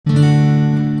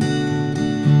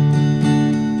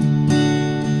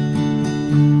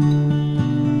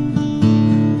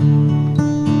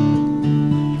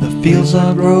Fields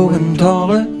are growing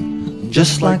taller,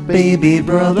 just like baby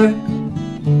brother.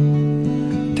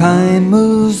 Time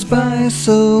moves by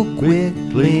so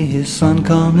quickly, his sun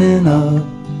coming up,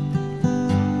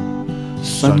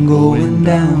 sun going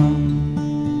down.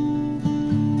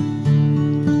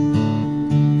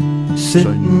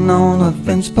 Sitting on a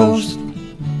fence post,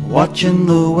 watching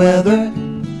the weather.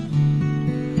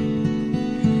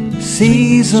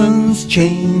 Seasons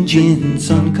changing,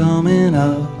 sun coming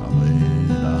up,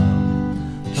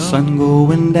 sun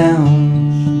going down.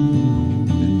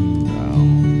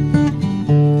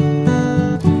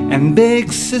 And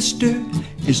big sister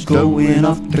is going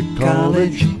off to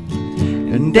college,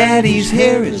 and daddy's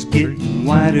hair is getting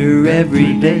whiter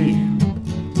every day,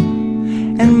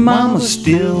 and mama's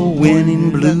still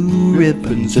winning blue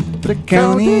ribbons at the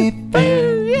county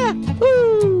fair.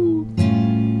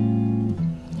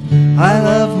 I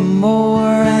love more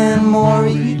and more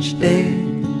each day.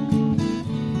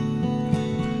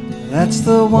 That's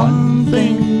the one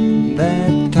thing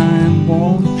that time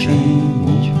won't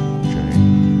change.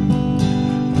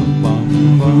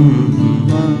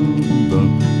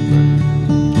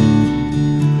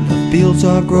 The fields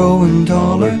are growing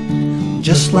taller,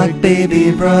 just like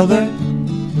baby brother.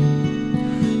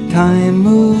 Time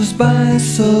moves by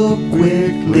so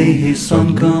quickly,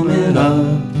 sun coming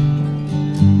up,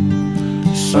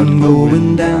 sun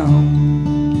going down.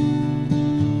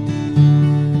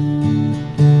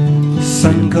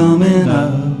 Sun coming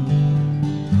up,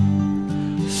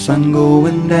 sun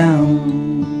going down.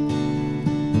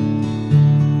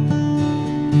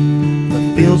 The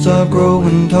fields are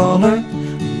growing taller,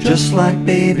 just like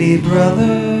baby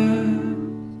brother.